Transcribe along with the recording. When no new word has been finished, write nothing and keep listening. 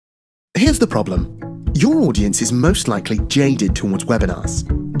Here's the problem. Your audience is most likely jaded towards webinars,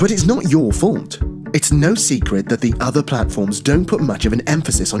 but it's not your fault. It's no secret that the other platforms don't put much of an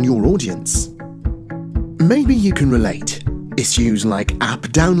emphasis on your audience. Maybe you can relate. Issues like app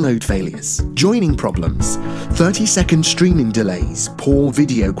download failures, joining problems, 30-second streaming delays, poor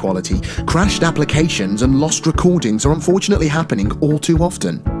video quality, crashed applications and lost recordings are unfortunately happening all too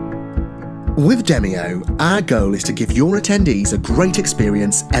often. With Demio, our goal is to give your attendees a great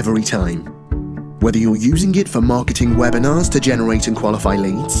experience every time. Whether you're using it for marketing webinars to generate and qualify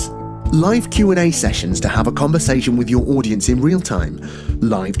leads, live Q&A sessions to have a conversation with your audience in real time,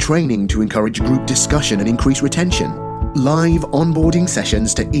 live training to encourage group discussion and increase retention, live onboarding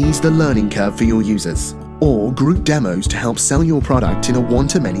sessions to ease the learning curve for your users, or group demos to help sell your product in a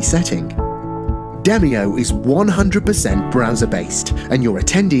one-to-many setting. Demio is 100% browser-based, and your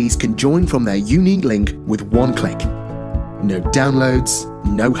attendees can join from their unique link with one click. No downloads,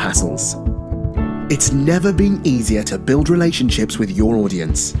 no hassles. It's never been easier to build relationships with your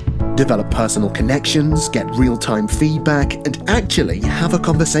audience, develop personal connections, get real-time feedback, and actually have a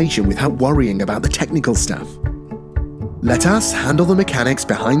conversation without worrying about the technical stuff. Let us handle the mechanics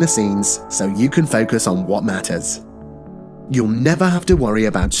behind the scenes so you can focus on what matters. You'll never have to worry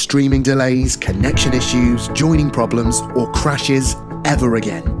about streaming delays, connection issues, joining problems, or crashes ever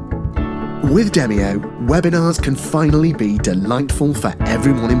again. With Demio, webinars can finally be delightful for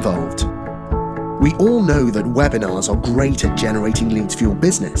everyone involved. We all know that webinars are great at generating leads for your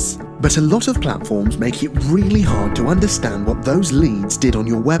business, but a lot of platforms make it really hard to understand what those leads did on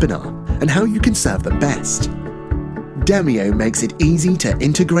your webinar and how you can serve them best. Demio makes it easy to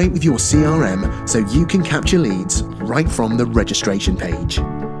integrate with your CRM so you can capture leads right from the registration page.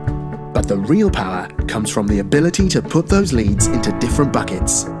 But the real power comes from the ability to put those leads into different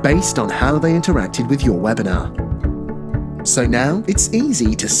buckets based on how they interacted with your webinar. So now it's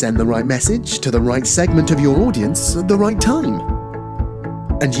easy to send the right message to the right segment of your audience at the right time.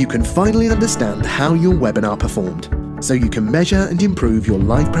 And you can finally understand how your webinar performed, so you can measure and improve your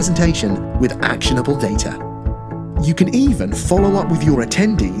live presentation with actionable data. You can even follow up with your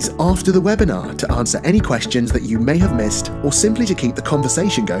attendees after the webinar to answer any questions that you may have missed or simply to keep the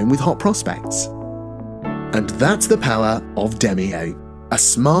conversation going with hot prospects. And that's the power of Demio, a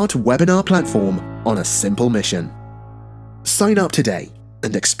smart webinar platform on a simple mission. Sign up today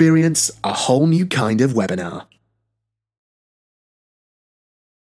and experience a whole new kind of webinar.